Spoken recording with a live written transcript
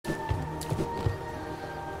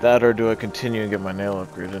That or do I continue and get my nail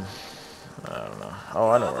upgraded? I don't know. Oh,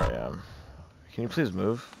 I know where I am. Can you please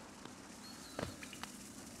move?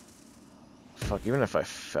 Fuck, even if I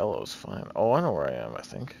fell, it was fine. Oh, I know where I am, I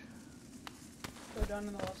think. Go down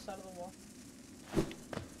on the left side of the wall.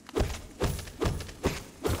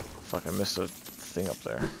 Fuck, I missed a thing up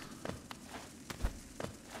there.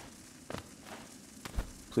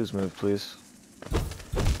 Please move, please.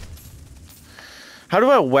 How do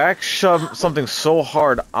I whack shove something so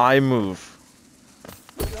hard I move?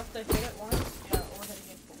 You have to hit it once, yeah, or hit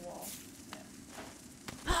against the wall.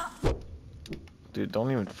 Yeah. Dude, don't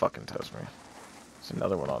even fucking test me. There's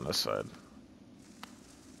another one on this side.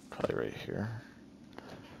 Probably right here.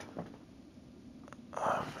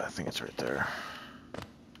 I think it's right there.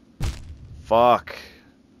 Fuck.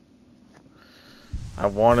 I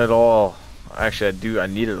want it all. Actually, I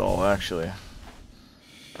need it all, actually.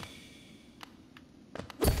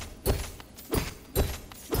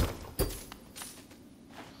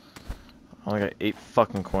 I only got 8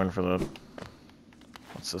 fucking coin for the...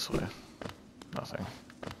 What's this way? Nothing.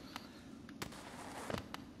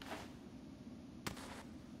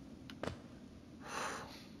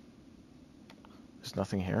 There's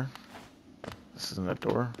nothing here. This isn't a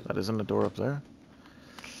door. That isn't a door up there.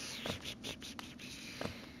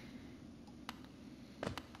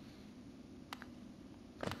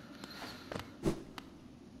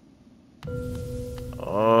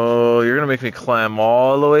 Oh, you're gonna make me climb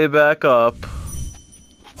all the way back up.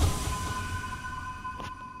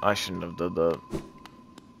 I shouldn't have done that.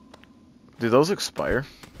 Do those expire?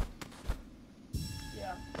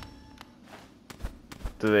 Yeah.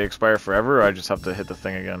 Do they expire forever, or I just have to hit the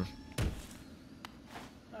thing again?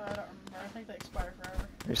 I don't remember. I think they expire forever.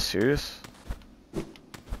 Are you serious?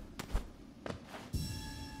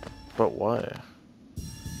 But why?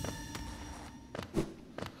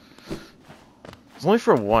 It's only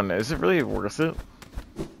for one. Is it really worth it?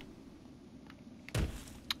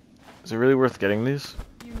 Is it really worth getting these?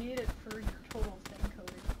 You need it for your total thing,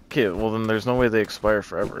 Cody. Okay, well then there's no way they expire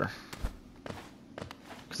forever.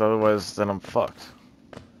 Because otherwise, then I'm fucked.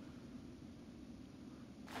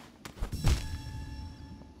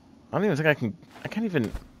 I don't even think I can... I can't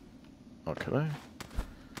even... Oh, could I?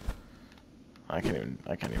 I can't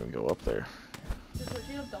even go up there. Just let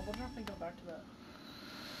you have double jump and go back to that.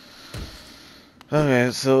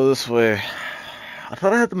 Okay, so this way. I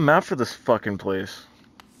thought I had the map for this fucking place.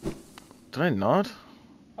 Did I not?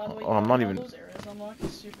 By the way, Oh, I'm not even... those areas unlocked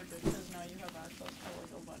is super good because now you have access to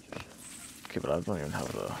like a bunch of shit. Okay, but I don't even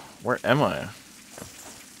have the... Where am I?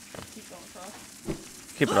 Keep going across.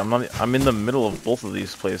 Okay, but I'm not... I'm in the middle of both of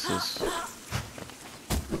these places.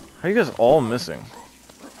 How are you guys all missing?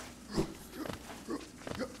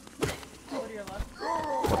 Go to your left.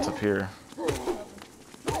 What's up here?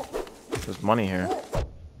 There's money here.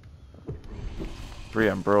 Bree,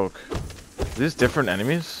 I'm broke. Are these different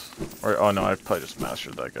enemies? Or, oh no, I probably just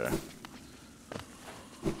mastered that guy.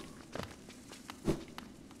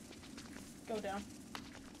 Go down.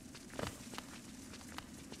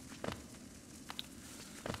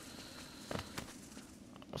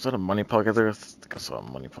 Was that a money pocket there? I think I saw a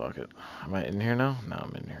money pocket. Am I in here now? No,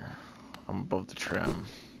 I'm in here. I'm above the tram.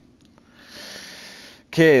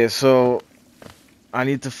 Okay, so I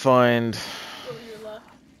need to find... Go to your left.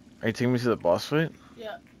 Are you taking me to the boss fight?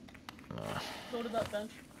 Yeah. Go to that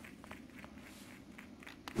bench.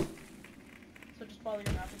 So just follow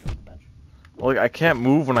your map and go to the bench. Well, like, I can't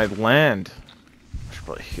move when I land. I should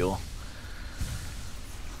probably heal.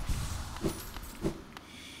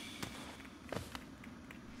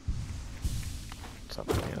 It's not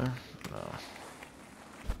me either.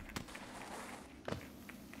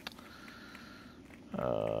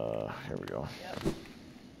 No. Here we go. Yep.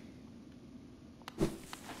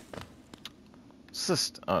 It's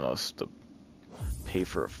just, I don't know, it's to pay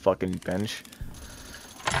for a fucking bench.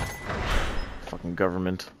 Fucking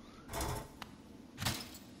government.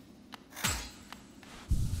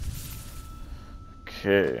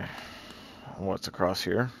 Okay. What's across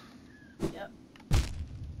here? Yep.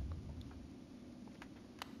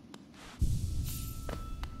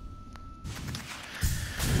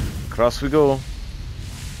 Across we go.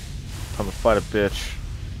 Time to fight a bitch.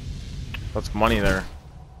 That's money there.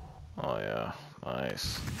 Oh yeah,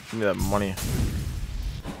 nice. Give me that money.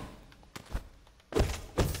 It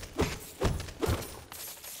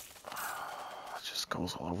just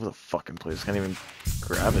goes all over the fucking place. Can't even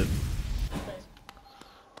grab it.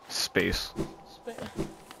 Space.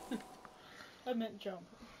 I meant jump.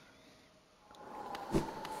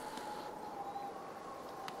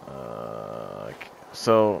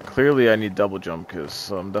 So clearly I need double jump because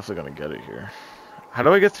I'm definitely gonna get it here. How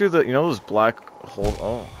do I get through the, you know those black holes?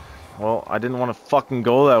 Oh, well, I didn't want to fucking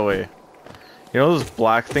go that way. You know those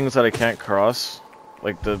black things that I can't cross?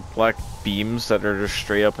 Like the black beams that are just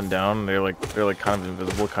straight up and down? They're like kind of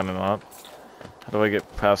invisible, kind of not. How do I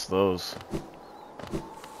get past those?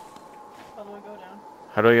 How do I go down?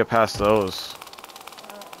 How do I get past those?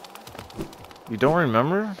 You don't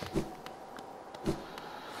remember?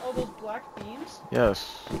 Oh, those black beams?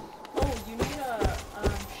 Yes. Oh, you need a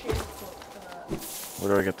shade book for that.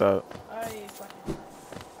 Where do I get that? I fucking.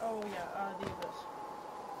 Oh yeah, the abyss.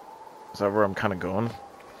 Is that where I'm kind of going?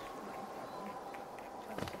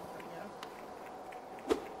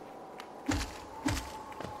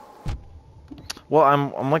 Well, I'm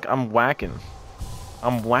whacking.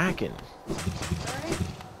 I'm whacking. Alright.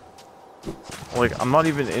 Like, I'm not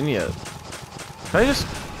even in yet. Can I just...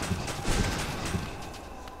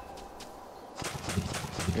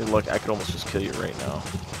 Hey, look, I could almost just kill you right now.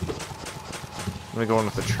 Let me go in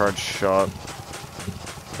with a charged shot.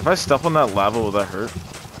 If I step on that lava, will that hurt?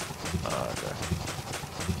 Okay.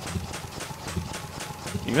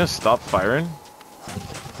 You gonna stop firing?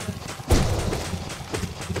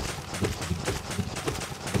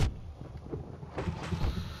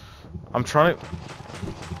 I'm trying to...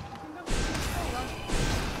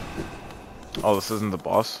 Oh, this isn't the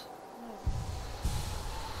boss?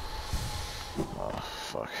 Oh,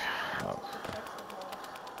 fuck.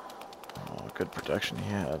 Oh, good protection he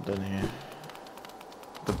had, didn't he?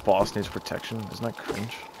 The boss needs protection? Isn't that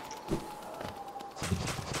cringe?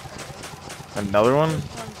 Another one?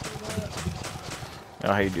 You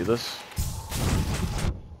know how you do this?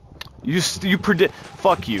 You predict...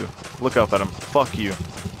 Fuck you. Look up at him. Fuck you.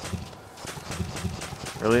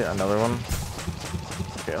 Really? Another one?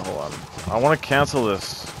 Okay, hold on. I want to cancel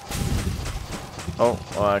this. Oh,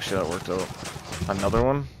 well actually that worked out. Another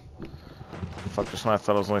one? Fuck, just when I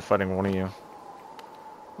thought I was only fighting one of you.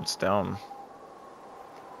 It's down.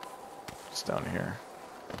 It's down here.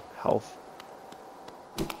 Health.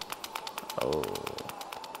 Oh.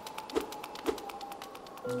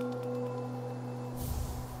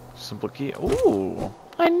 Simple key. Ooh!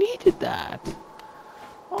 I needed that!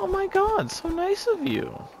 Oh my god, so nice of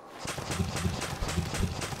you.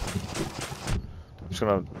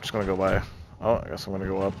 I'm just gonna go by. Oh, I guess I'm gonna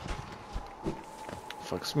go up.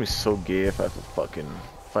 Fuck, it's gonna be so gay if I have to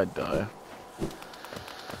if I die.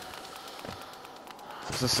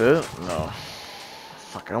 Is this it? No.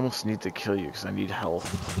 Fuck, I almost need to kill you because I need health.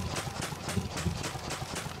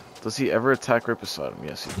 Does he ever attack right beside him?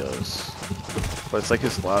 Yes, he does. But it's like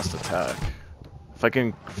his last attack. If I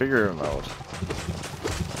can figure him out.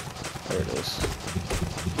 There it is.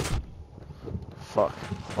 Fuck.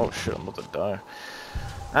 Oh shit, I'm about to die.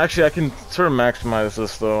 Actually, I can sort of maximize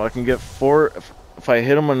this though. I can get 4... If I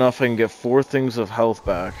hit him enough, I can get 4 things of health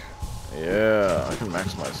back. Yeah, I can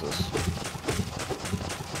maximize this.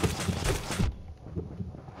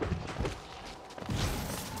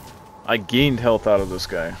 I gained health out of this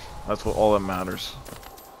guy. That's what all that matters.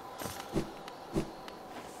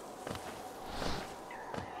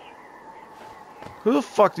 Who the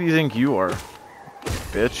fuck do you think you are,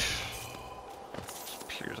 bitch? Just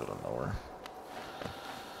appears out of nowhere.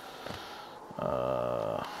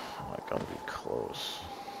 Oh, I gotta be close.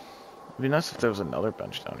 It'd be nice if there was another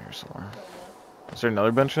bench down here somewhere. Is there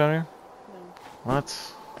another bench down here? No.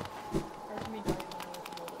 What?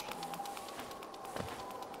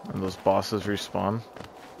 And those bosses respawn?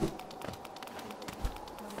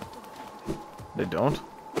 They don't?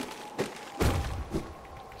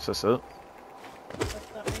 Is this it?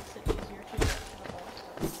 That makes it easier to get to the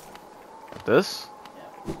boss. This?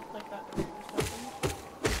 Yeah, like that door you just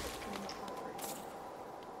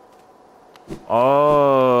opened.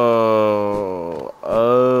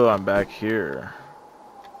 Oh, I'm back here.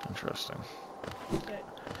 Interesting. Okay.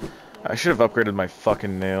 I should have upgraded my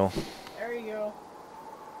fucking nail. There you go.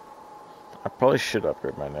 I probably should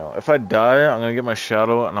upgrade my nail. If I die, I'm gonna get my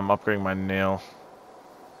shadow and I'm upgrading my nail.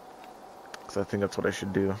 Because I think that's what I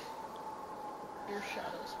should do. Your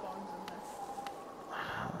shadow spawns in there.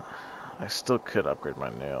 I still could upgrade my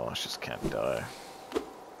nail, I just can't die.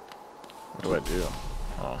 What do I do?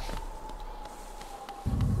 Oh.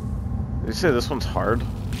 Did you say this one's hard?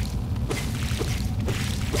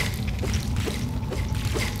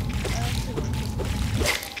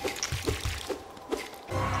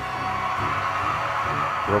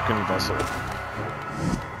 Broken vessel.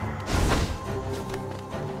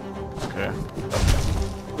 Okay.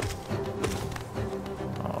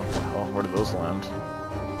 Oh, what the hell? Where did those land?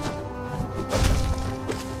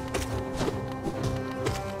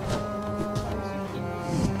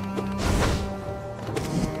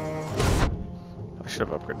 I should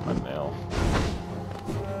have upgraded my nail.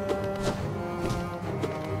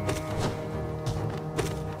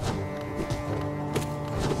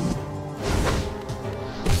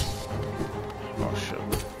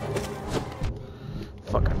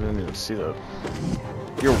 see that.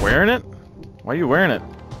 You're wearing it? Why are you wearing it?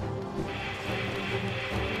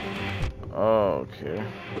 Oh, okay.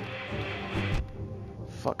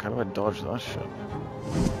 Fuck, how do I dodge that shit?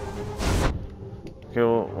 Okay,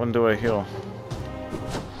 well, when do I heal?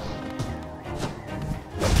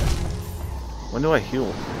 When do I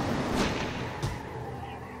heal?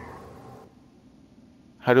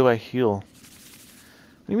 How do I heal? What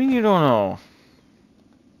do you mean you don't know?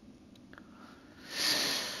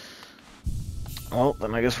 Well,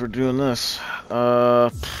 then I guess we're doing this.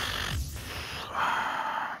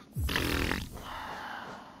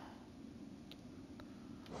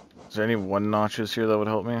 Is there any 1 notches here that would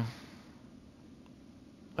help me?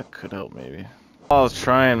 That could help, maybe. Oh, I was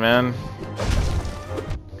trying, man.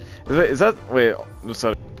 Is that wait, what's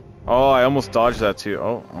that? Oh, I almost dodged that too.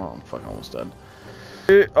 Oh, I'm fucking almost dead.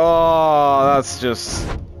 Oh, that's just...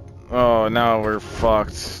 Oh, now we're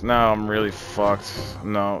fucked. Now I'm really fucked.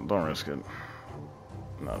 No, don't risk it.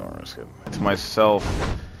 No, don't risk it. To myself.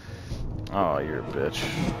 Oh, you're a bitch.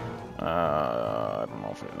 I don't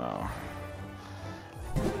know if I know.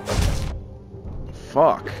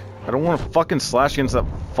 Fuck. I don't want to fucking slash against that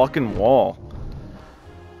fucking wall.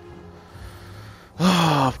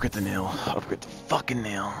 Oh, upgrade the nail. Upgrade the fucking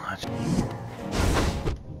nail.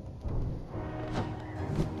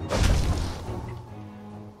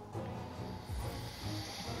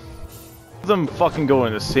 Them fucking go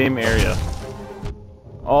in the same area.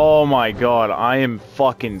 Oh my god, I am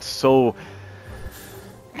fucking so...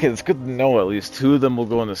 Okay, it's good to know at least 2 of them will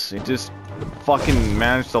go in the same... Just fucking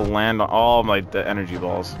manage to land on all my energy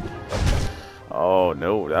balls. Oh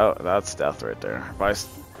no, that's death right there.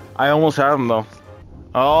 I almost have him though.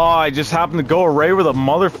 Oh, I just happened to go right where the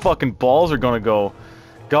motherfucking balls are gonna go.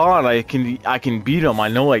 God, I can beat him. I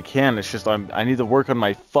know I can. It's just I need to work on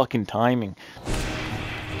my fucking timing.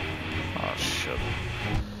 Oh shit.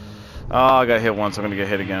 Oh, I got hit once. I'm gonna get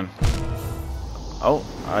hit again. Oh,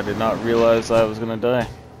 I did not realize I was gonna die.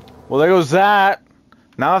 Well, there goes that.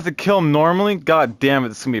 Now I have to kill him normally? God damn it,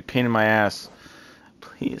 this is gonna be a pain in my ass.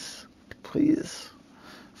 Please. Please.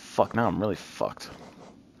 Fuck, now I'm really fucked.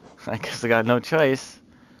 I guess I got no choice.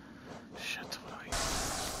 Shit, what do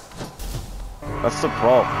I... That's the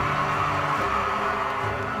problem.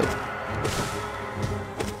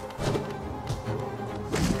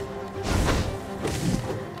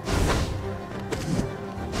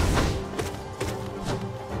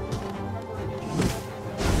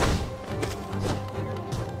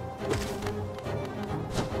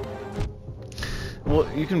 Well,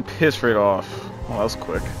 you can piss right off. Well, that was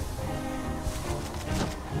quick.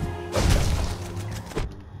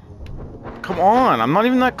 Come on, I'm not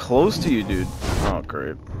even that close to you, dude. Oh,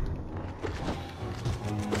 great.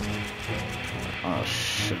 Oh,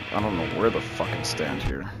 shit. I don't know where the fucking stand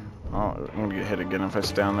here. Oh, I'm gonna get hit again if I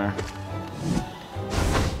stand there.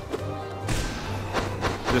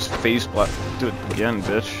 Just face blast. Do it again,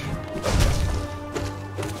 bitch.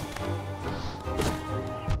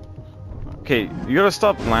 Okay, you gotta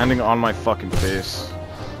stop landing on my fucking face.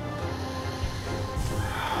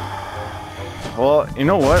 Well, you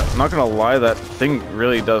know what? I'm not gonna lie, that thing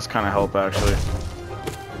really does kind of help, actually.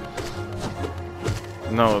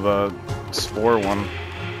 No, the spore one.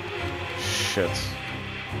 Shit.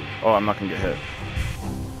 Oh, I'm not gonna get hit.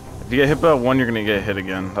 If you get hit by 1, you're gonna get hit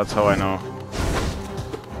again. That's how I know.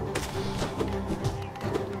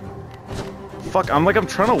 Fuck, I'm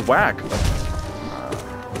trying to whack.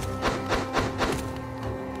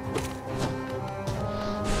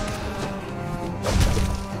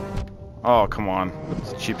 Oh, come on.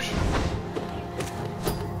 It's cheap shit.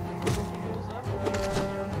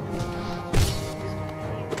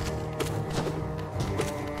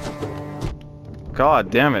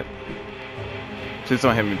 God damn it. Please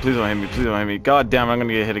don't hit me, please don't hit me, please don't hit me. God damn it, I'm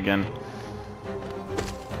gonna get hit again.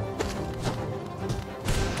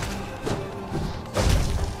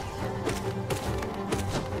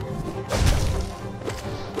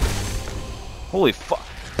 Holy fuck.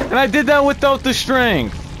 And I did that without the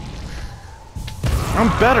strength. I'm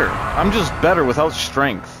better. I'm just better without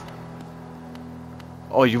strength.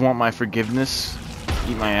 Oh, you want my forgiveness?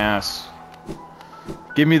 Eat my ass.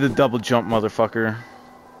 Give me the double jump, motherfucker.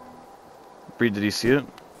 Breed, did he see it?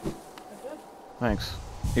 I did. Thanks.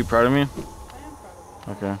 Are you proud of me? I am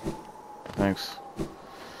proud of you. Okay. Thanks.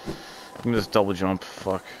 Give me this double jump.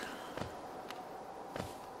 Fuck.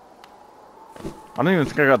 I don't even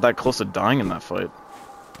think I got that close to dying in that fight.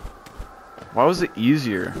 Why was it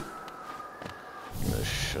easier? This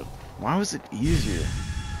shit. Why was it easier?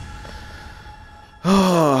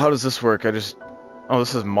 Oh, how does this work? Oh,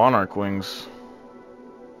 this is Monarch Wings.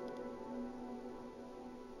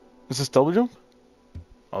 Is this double jump?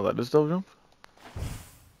 Oh, that is double jump?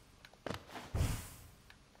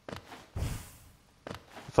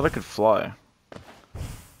 I thought I could fly.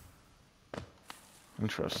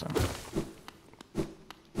 Interesting.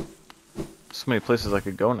 So many places I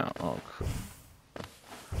could go now. Oh, cool.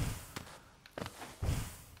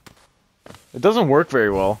 It doesn't work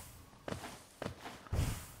very well.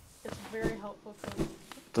 It's very helpful because.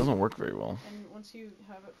 It doesn't work very well. And once you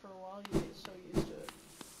have it for a while, you get so used to it.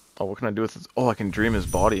 Oh, what can I do with it? Oh, I can dream his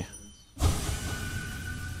body.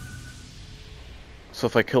 So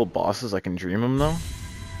if I kill bosses, I can dream him now?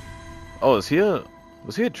 Oh, was he a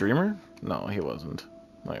dreamer? No, he wasn't.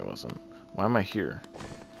 No, he wasn't. Why am I here?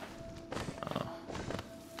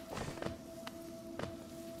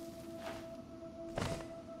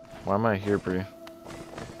 Why am I here, Bree?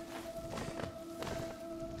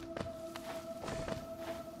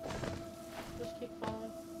 Just keep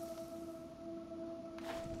following.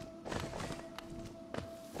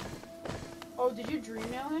 Oh, did you dream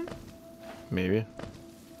mail him? Maybe.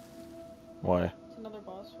 Why? It's another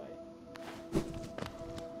boss fight.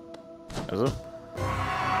 Is it?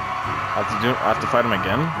 I have to fight him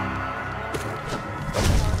again?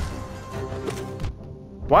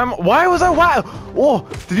 Why was I Oh,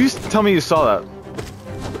 did you tell me you saw that?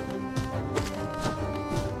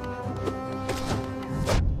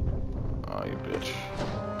 Oh, you bitch.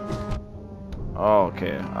 Oh,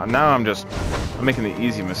 okay. Now I'm making the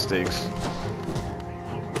easy mistakes.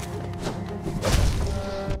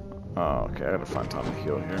 Oh, okay. I gotta find time to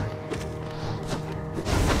heal here.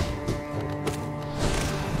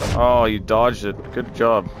 Oh, you dodged it. Good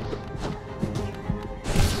job.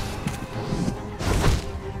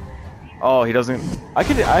 Oh, he doesn't. I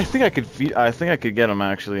think I could get him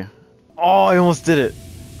actually. Oh, I almost did it.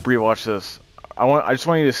 Bree, watch this. I just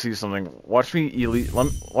want you to see something. Watch me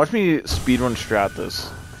watch me speedrun strat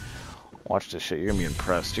this. Watch this shit. You're gonna be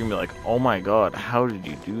impressed. You're gonna be like, oh my god, how did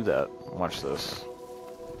you do that? Watch this.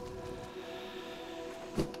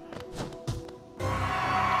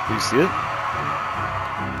 Do you see it?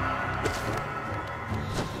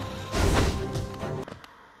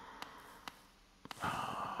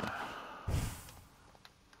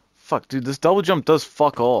 Fuck, dude, this double jump does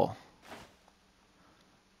fuck all.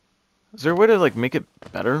 Is there a way to, like, make it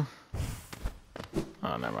better?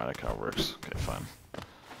 Oh, never mind, it kinda works. Okay, fine.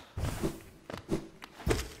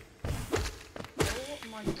 Oh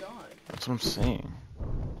my god. That's what I'm saying.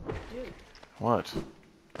 Dude. What?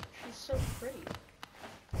 She's so pretty.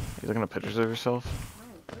 You looking at pictures of yourself?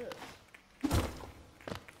 No, this.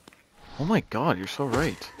 Oh my god, you're so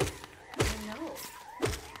right. I know.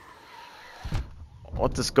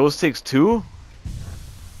 What, this ghost takes two?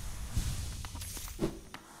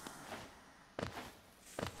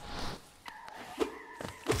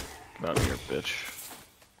 Get out of here, bitch.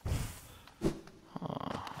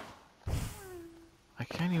 Oh. I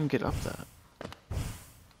can't even get up that.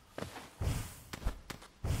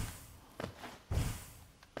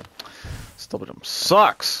 This double jump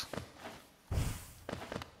sucks!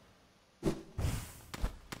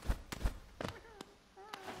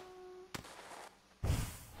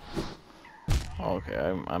 Okay,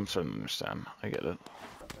 I'm starting to understand. I get it.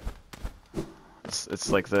 It's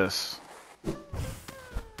like this.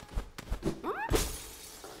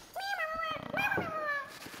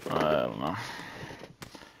 I don't know.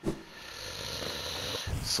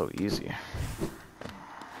 It's so easy.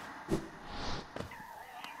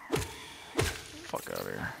 Fuck out of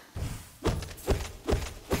here.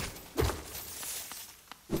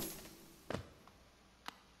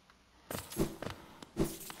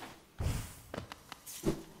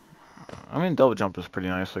 I mean, double jump is pretty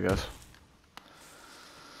nice, I guess.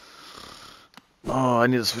 Oh, I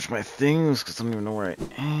need to switch my things because I don't even know where I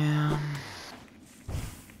am.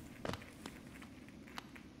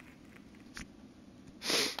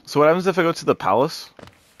 So what happens if I go to the palace?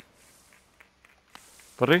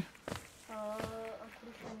 Buddy? I'm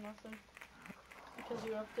pretty sure nothing. Because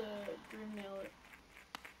you have to dream nail it.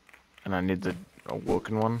 And I need the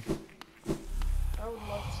awoken one? I would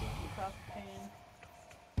love to see if you path of pain.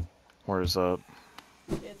 Where is that?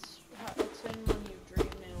 It's in when you dream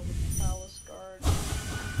nail the palace guard.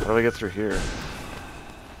 How do I get through here?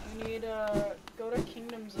 You need go to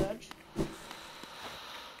Kingdom's Edge.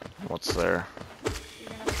 What's there? You're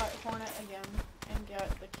gonna fight Hornet again and get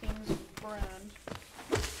the King's Brand,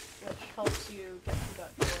 which helps you get through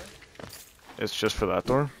that door. It's just for that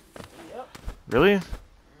door? Yep. Really?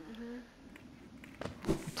 Mhm.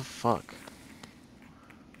 What the fuck?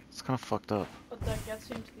 It's kind of fucked up. But that gets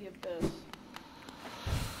you into the abyss.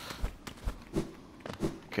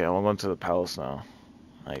 Okay, I'm going to the palace now,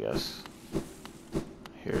 I guess.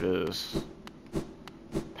 Here it is.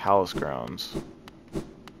 Palace grounds.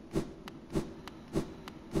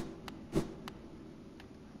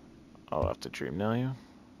 Oh, I have to dream nail you?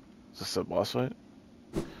 Is this a boss fight?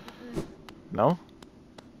 No?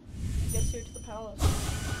 Gets you to the palace.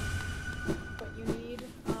 But you need,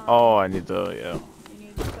 Oh, I need the, yeah. you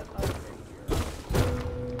need to upgrade your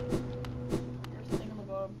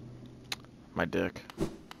thingamabob. My dick.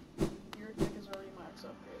 Your dick is already max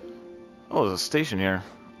upgraded. Oh, there's a station here.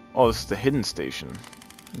 Oh, this is the hidden station.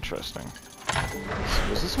 Interesting.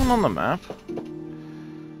 Was this one on the map?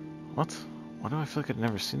 What? Why do I feel like I'd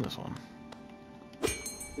never seen this one?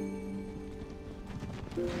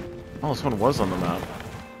 Oh, this one was on the map.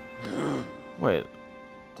 Wait.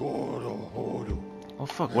 Oh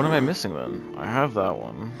fuck, what am I missing then? I have that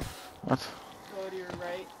one. What? Go to your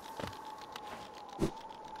right.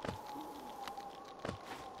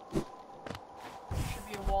 There should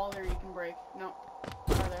be a wall there you can break. No.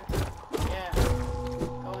 Farther. Yeah.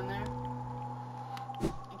 Go in there.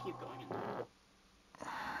 And keep going in there.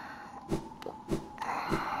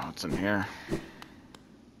 What's in here?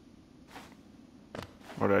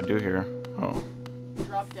 What do I do here? Oh.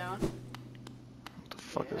 Drop down. What the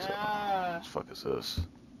fuck is that? What the fuck is this?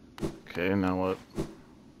 Okay, now what?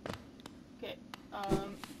 Okay.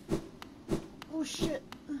 Oh shit.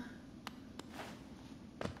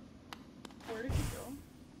 Where did you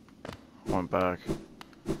go? Went back.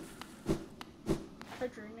 Try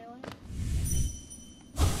dream nailing.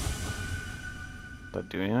 Did that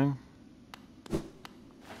do anything?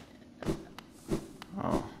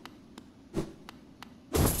 Oh.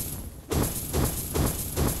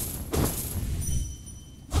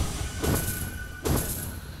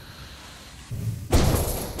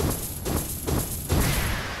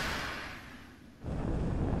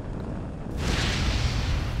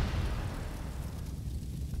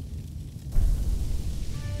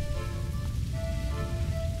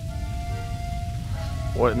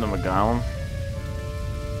 What in the McGowan?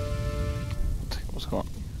 What's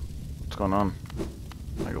going on?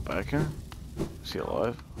 Can I go back here? Is he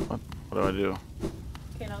alive? What do I do?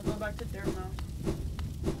 Okay, now go back to dirt now.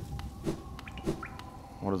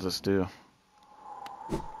 What does this do?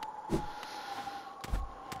 You'll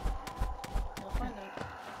find out.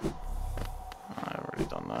 I've already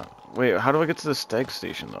done that. Wait, how do I get to the stag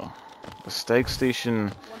station though? The stag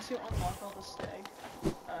station. Once you unlock all the stag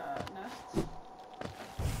nests.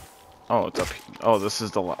 Oh, it's up. Oh, this is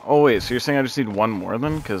the. Oh wait, so you're saying I just need one more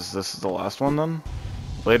then? Because this is the last one then?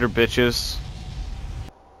 Later, bitches.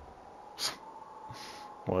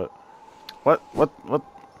 What? What?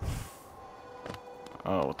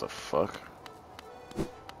 Oh, what the fuck?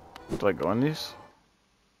 Do I go in these?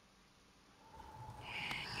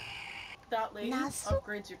 That lady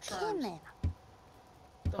upgrades your charms.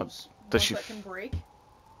 Those does ones she that can break.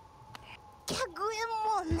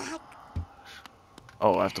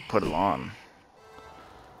 Oh, I have to put it on.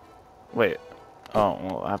 Wait. Oh,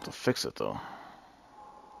 well, I have to fix it though.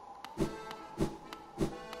 Oh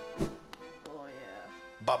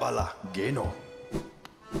yeah. Babala Geno.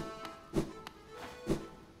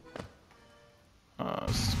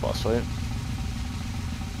 This is boss fight.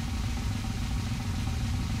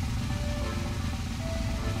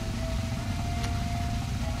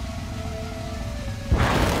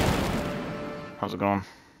 How's it going?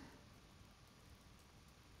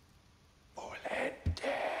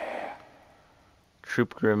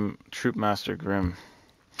 Troop Master Grimm.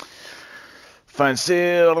 Fine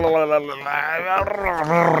seal.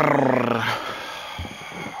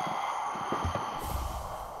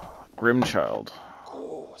 Grimm child.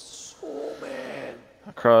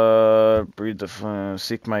 Breed the flame.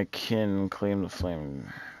 Seek my kin. Claim the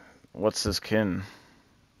flame. What's this kin?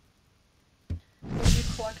 If you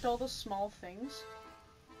collect all the small things,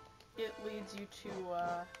 it leads you to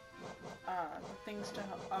things to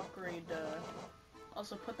upgrade.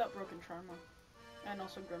 Also, put that broken charm on, and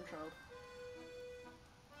also Grim Child.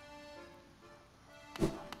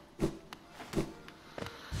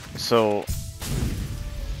 So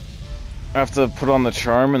I have to put on the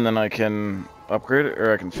charm and then I can upgrade it,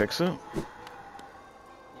 or I can fix it? Yeah.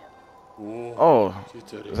 Oh,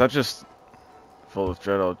 is that just full of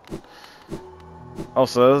dread? Oh,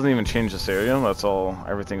 so that doesn't even change this area? That's all,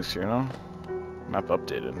 everything's here now? Map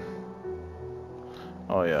updated.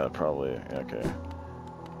 Oh yeah, probably, yeah, okay.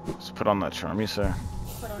 So put on that charm, you say?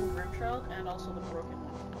 Put on Grim Child and also the broken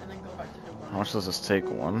one, and then go back to the one. How much does this take?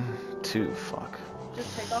 1? 2, fuck.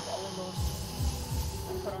 Just take off all of those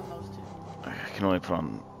and put on those two. I can only put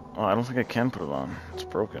on... Oh, I don't think I can put it on. It's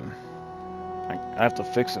broken. I have to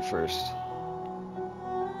fix it first.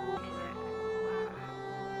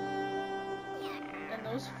 And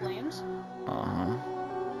those flames, Uh-huh.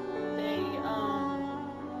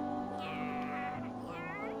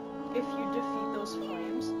 if you defeat those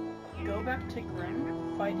flames, go back to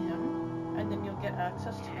GRIMM, fight him, and then you'll get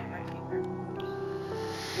access to the ranking room.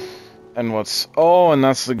 And what's... Oh, and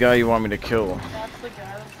that's the guy you want me to kill. That's the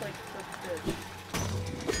guy that's like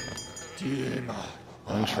the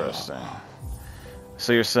bitch. Interesting.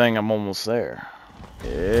 So you're saying I'm almost there?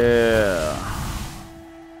 Yeah.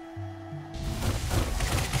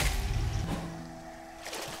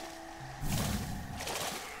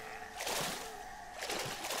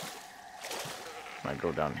 Might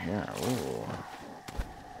go down here. Ooh.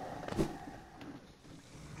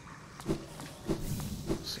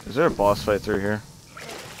 Is there a boss fight through here?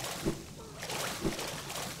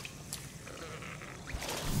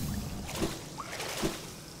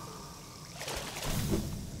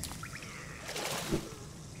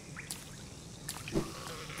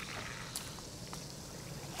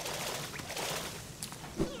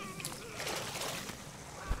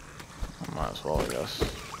 Might as well, I guess.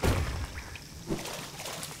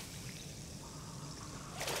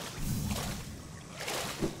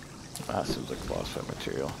 That seems like boss fight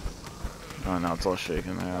material. Oh, now it's all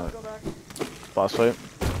shaking. Yeah. Go back. Boss fight?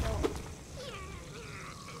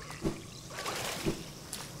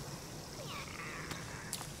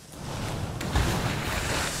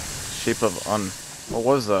 Shape of What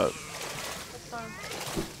was that? That's fine.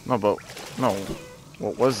 No, but... No.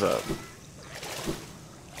 What was that?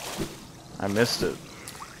 I missed it.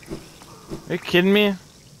 Are you kidding me?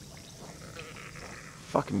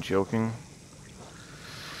 Fucking joking.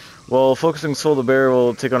 Well, focusing Soul the Bear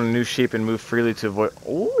will take on a new shape and move freely to avoid...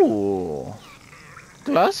 Ooh!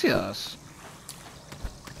 Gracias!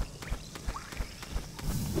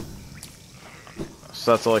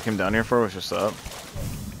 So that's all I came down here for, was just that?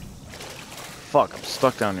 Fuck, I'm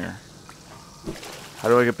stuck down here. How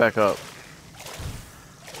do I get back up?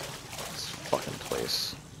 This fucking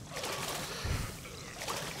place.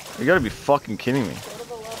 You gotta be fucking kidding me. Go to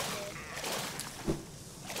the left.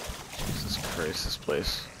 Jesus Christ, this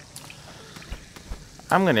place.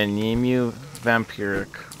 I'm gonna name you Vampiric.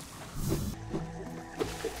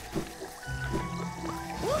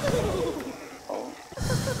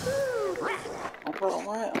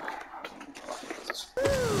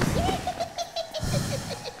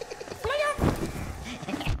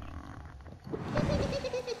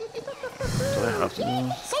 Do I have to do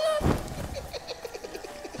this?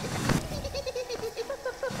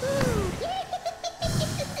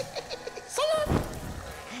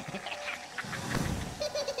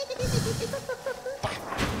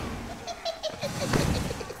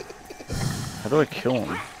 How do I kill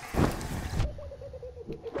him?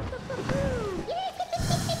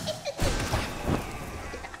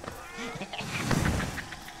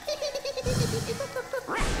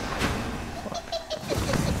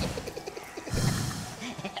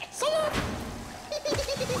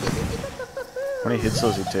 How many hits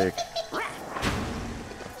does he take?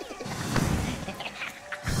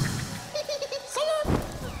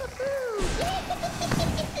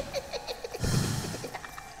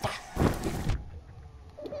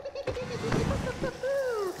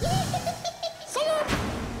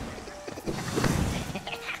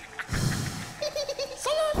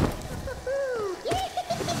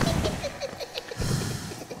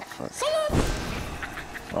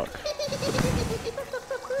 Fuck.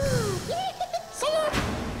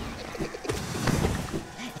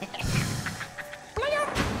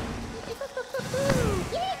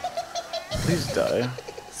 Please die.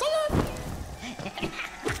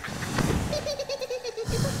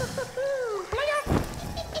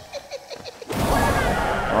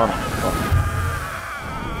 Oh, fuck.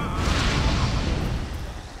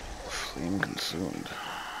 Flame consumed.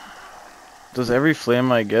 Does every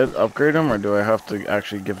flame I get upgrade him, or do I have to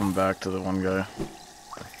actually give him back to the one guy?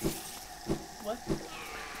 What?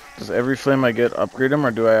 Does every flame I get upgrade him,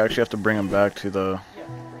 or do I actually have to bring him back to the... Yeah,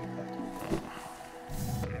 bring it back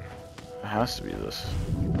to me. It has to be this.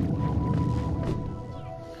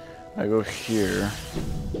 I go here.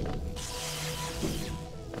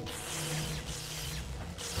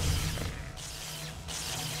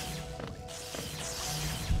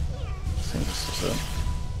 I think this is it.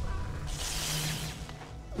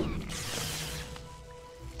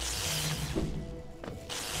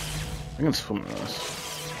 I can swim in this.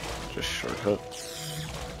 Just shortcut.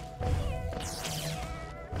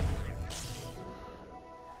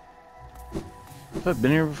 Have I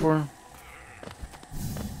been here before?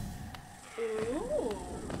 Ooh.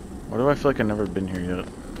 Why do I feel like I've never been here yet?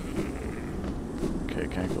 Okay,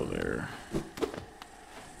 can't go there.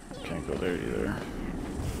 Can't go there either.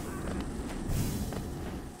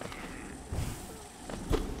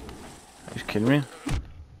 Are you kidding me?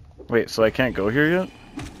 Wait, so I can't go here yet?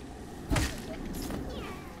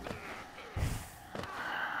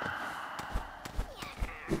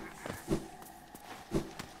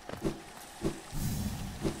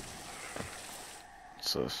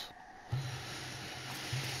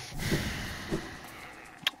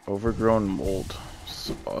 Overgrown mold. Is this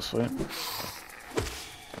a boss fight?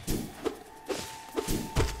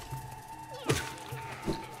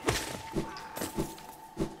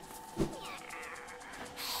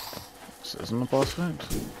 This isn't a boss fight?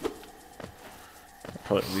 That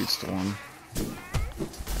probably leads to one.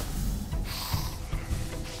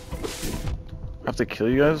 I have to kill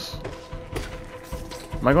you guys?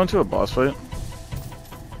 Am I going to a boss fight?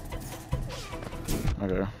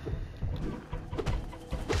 Okay.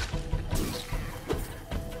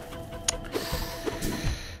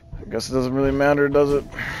 I guess it doesn't really matter, does it?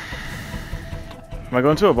 Am I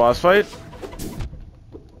going to a boss fight?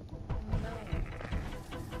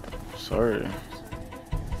 Sorry.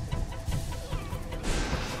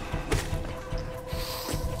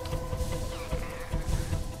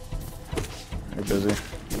 You're busy.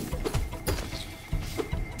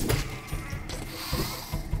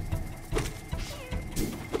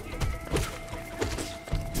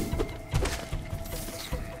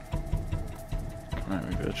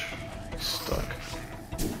 Alright, bitch. He's stuck.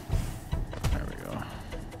 There we go.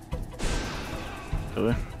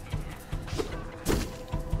 Really?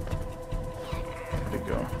 Where'd he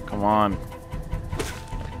go? Come on.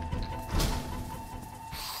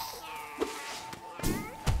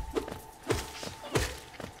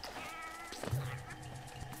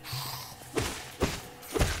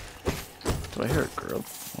 Do I hear a grub?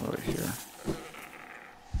 What do I hear?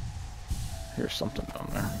 I hear something down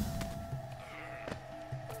there.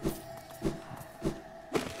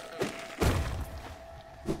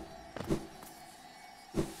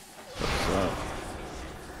 What's that?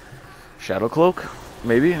 Shadow cloak?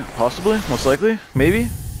 Maybe? Possibly? Most likely? Maybe?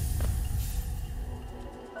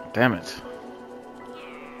 Damn it.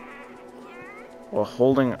 While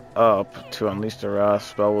holding up to unleash the wrath,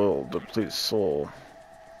 spell will deplete soul.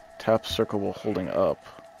 Tap circle while holding up.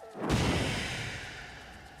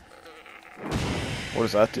 What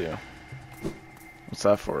does that do? What's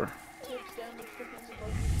that for? Takes down the frequency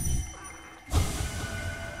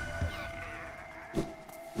button.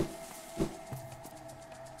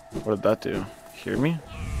 What did that do? Hear me?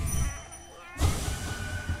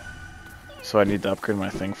 So I need to upgrade my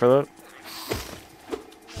thing for that?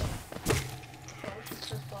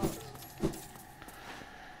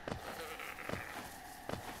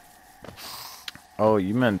 Oh,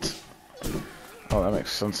 you meant... Oh, that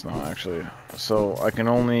makes sense now, actually. So, I can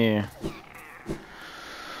only...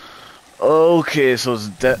 Okay, so it's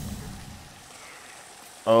dead...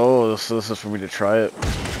 Oh, so this is for me to try it.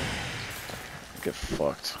 Get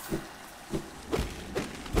fucked.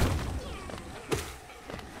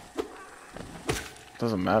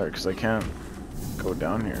 Doesn't matter, because I can't go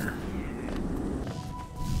down here.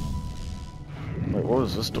 Wait, what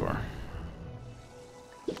was this door?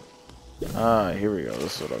 Ah, here we go.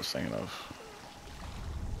 This is what I was thinking of.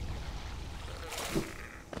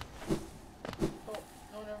 Oh,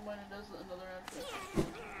 no, never mind. It does another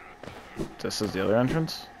entrance. This is the other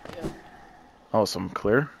entrance? Yeah. Oh, so I'm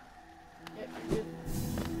clear? Yep, you're good.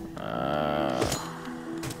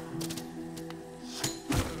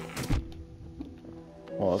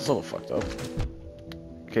 Well, that's a little fucked up.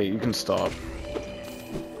 Okay, you can stop.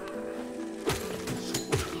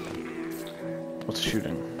 What's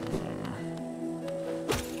shooting?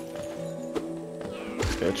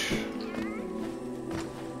 Bitch.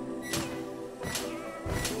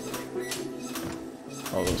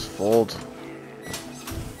 Oh, those fold.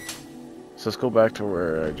 Does this go back to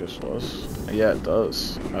where I just was? Yeah, it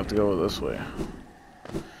does. I have to go this way.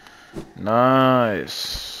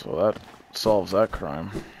 Nice. Well, that solves that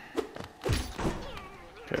crime.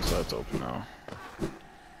 Okay, so that's open now.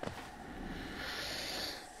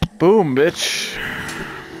 Boom, bitch.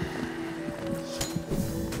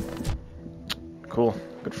 Cool.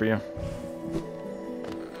 Good for you.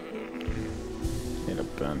 Need a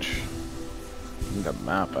bench. Need a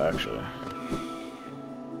map, actually.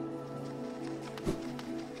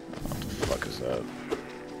 What the fuck is that?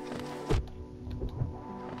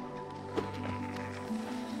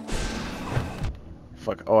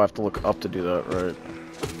 Fuck. Oh, I have to look up to do that, right?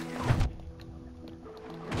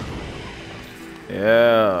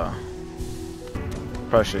 Yeah.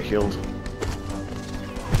 Probably should have healed.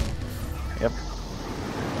 Yep.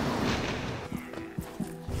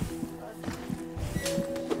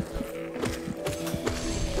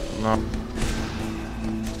 No.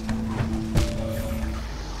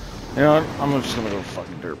 You know what? I'm just gonna go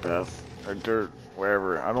fucking dirt path. Or dirt,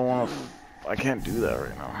 wherever. I don't wanna I can't do that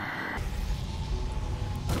right now.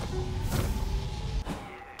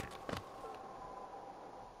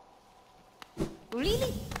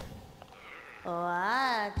 Really?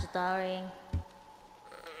 Oh, tutoring.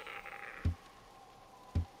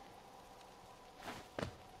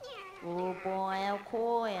 Do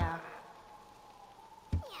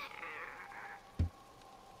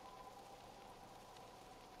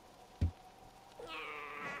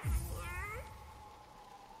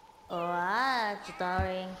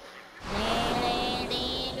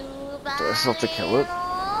I still have to kill it?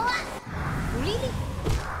 Really?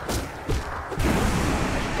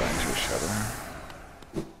 Back to a shadow.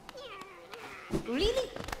 Really?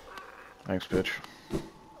 Thanks, bitch.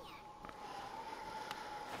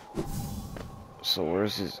 So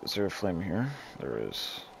where's this? Is there a flame here? There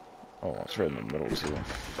is. Oh, it's right in the middle too.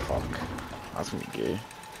 Fuck. That's gonna be gay.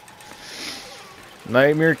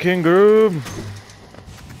 Nightmare King group.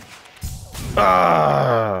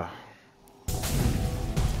 Ah.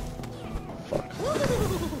 Fuck.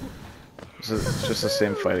 It's just the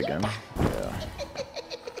same fight again. Yeah.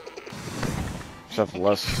 Just have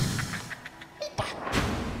less. I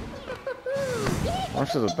wonder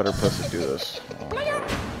if there's a better place to do this. Oh.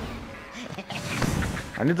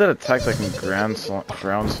 I need that attack that can ground slam.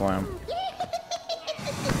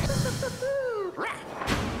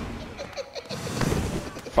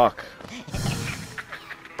 Fuck.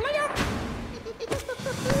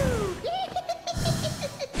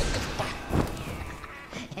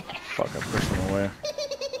 Fuck, I pushed him away.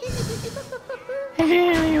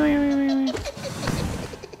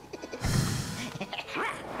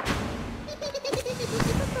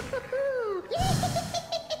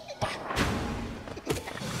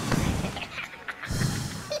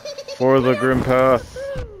 For the Grim Path.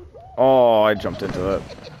 Oh, I jumped into that.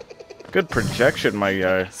 Good projection, my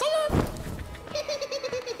guy.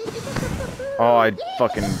 Oh, I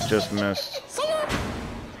fucking just missed.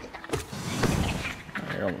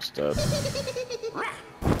 You're almost dead.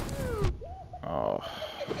 Oh,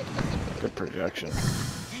 good projection.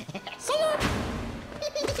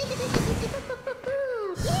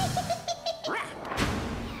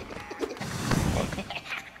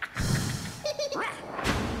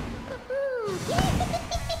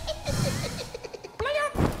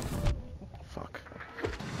 Fuck.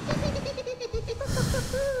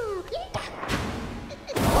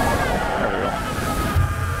 There we go.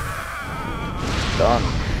 Done.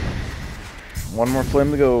 One more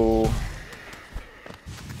flame to go.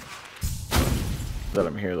 That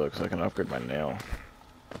I'm here though, because I can upgrade my nail.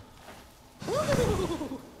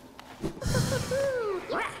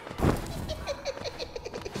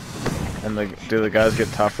 And do the guys get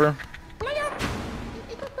tougher?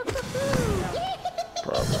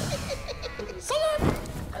 Probably.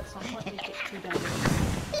 At some point, they get too damaged.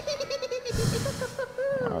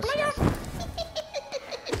 Oh, that's nothing.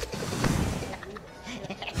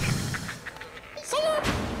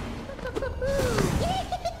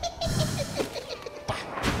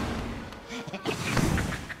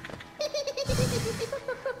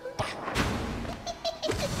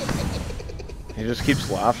 He just keeps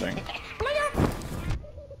laughing.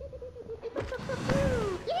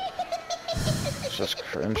 It's just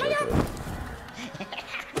cringe like it.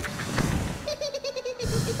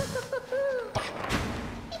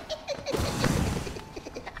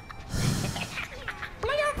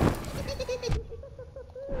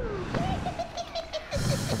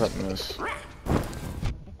 How's that miss?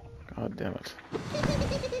 God damn it.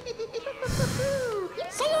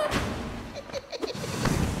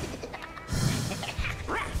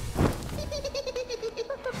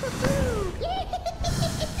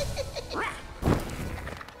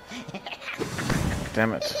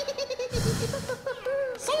 Damn it. Just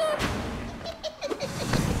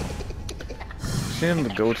need him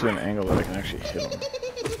to go to an angle that I can actually hit him.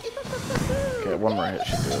 Okay, one more hit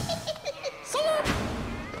should do it.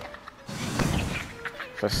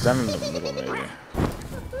 If I stand in the middle, maybe.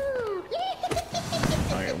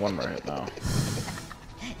 I get one more hit now.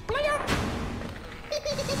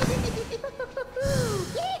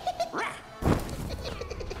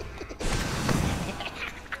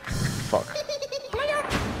 Fuck.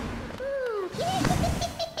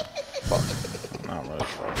 Fuck. No, I'm really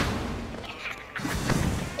fucked.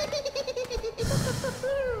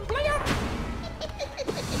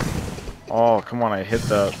 Oh, come on, I hit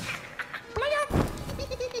that.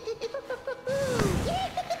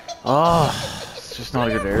 Oh, it's just not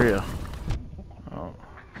a good area. Oh.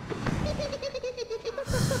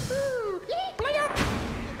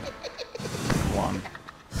 Come on.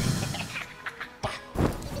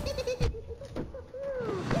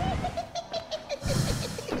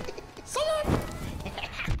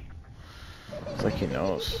 It's like he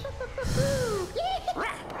knows.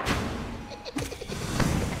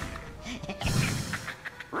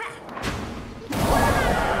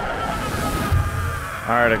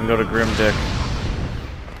 Alright, I can go to Grim Dick.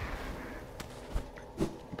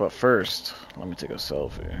 But first, let me take a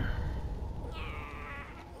selfie.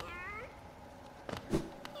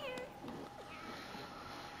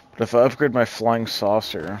 But if I upgrade my flying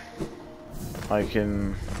saucer, I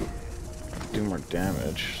can do more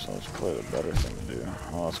damage, so it's probably the better thing to do.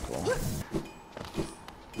 Oh, that's cool.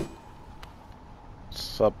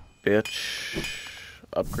 What's up, bitch?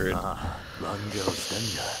 Upgrade.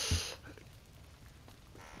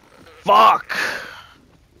 Fuck!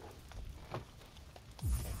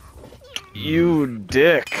 You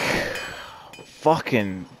dick.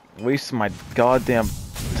 Fucking wasting my goddamn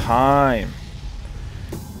time.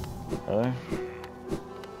 Really?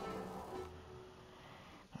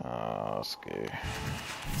 That's gay.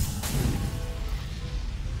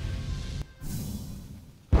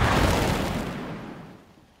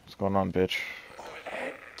 What's going on, bitch?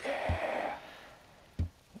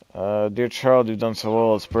 Dear child, you've done so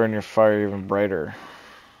well. Let's burn your fire even brighter.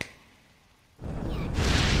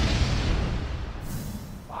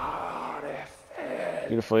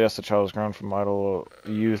 Beautiful, yes, the child was grown from idle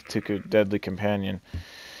youth to a deadly companion.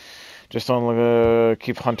 Just don't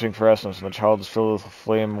keep hunting for essence. When the child is filled with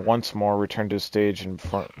flame once more, return to the stage and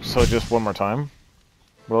so just one more time.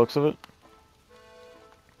 What looks of it?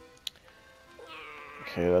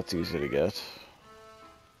 Okay, that's easy to get.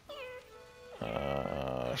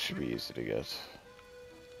 Should be easy to get.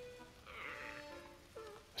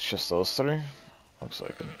 It's just those three? Looks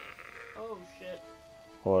like it. Oh shit.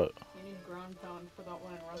 What? You need ground pound for that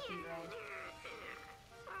one in rusting ground.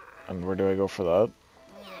 And where do I go for that?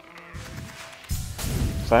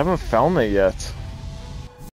 So I haven't found it yet.